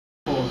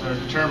are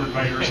determined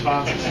by your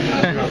responses. All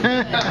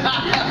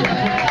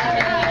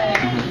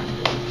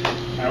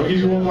right, we'll give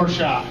you one more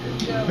shot.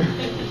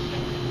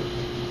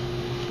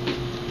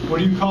 What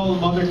do you call a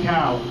mother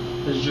cow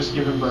that's just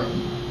given birth?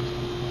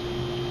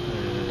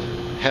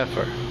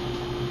 Heifer.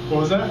 What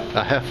was that?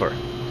 A heifer.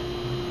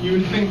 You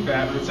would think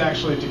that, but it's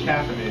actually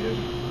decaffeinated.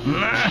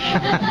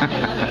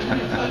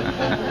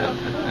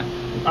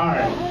 All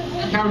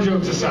right, cow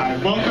jokes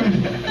aside, welcome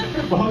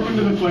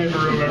to the Flavor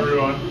Room,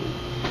 everyone.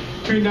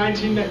 Between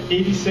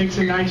 1986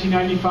 and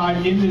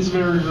 1995, in this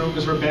very room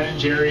is where Ben and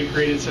Jerry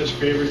created such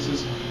favorites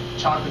as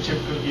Chocolate Chip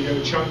Cookie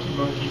Dough, Chunky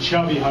Monkey,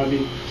 Chubby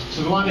Hubby. So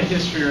there's a lot of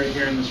history right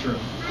here in this room.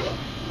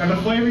 Now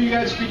the flavor you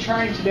guys will be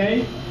trying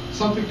today,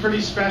 something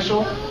pretty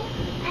special.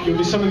 You'll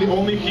be some of the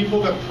only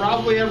people that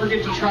probably ever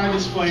get to try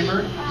this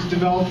flavor. It's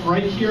developed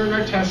right here in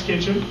our test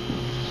kitchen.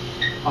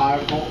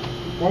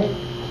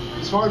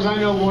 As far as I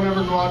know, won't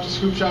ever go out to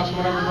scoop shops,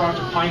 won't ever go out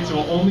to pints. It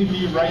will only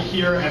be right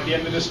here at the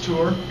end of this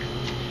tour.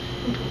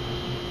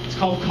 It's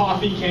called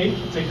Coffee Cake.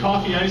 It's a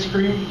coffee ice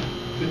cream.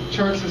 The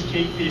chart says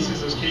cake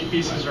pieces. Those cake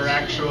pieces are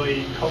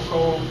actually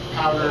cocoa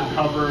powder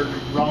covered,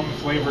 rum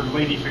flavored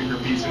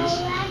ladyfinger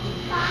pieces.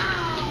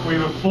 We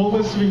have a full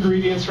list of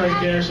ingredients right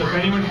there, so if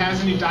anyone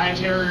has any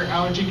dietary or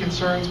allergy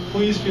concerns,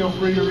 please feel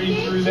free to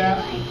read through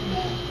that.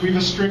 We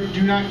have a strict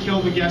do not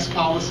kill the guest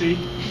policy.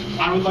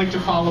 I would like to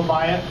follow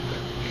by it.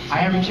 I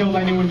haven't killed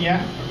anyone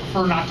yet. I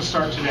prefer not to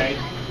start today.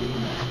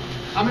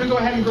 I'm going to go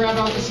ahead and grab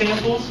out the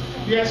samples.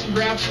 You guys can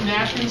grab some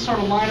napkins, sort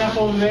of line up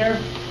over there.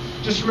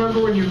 Just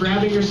remember when you're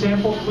grabbing your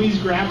sample, please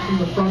grab from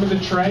the front of the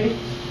tray.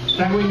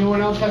 That way no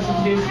one else has to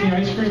taste the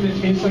ice cream that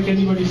tastes like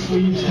anybody's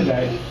sleeves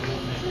today.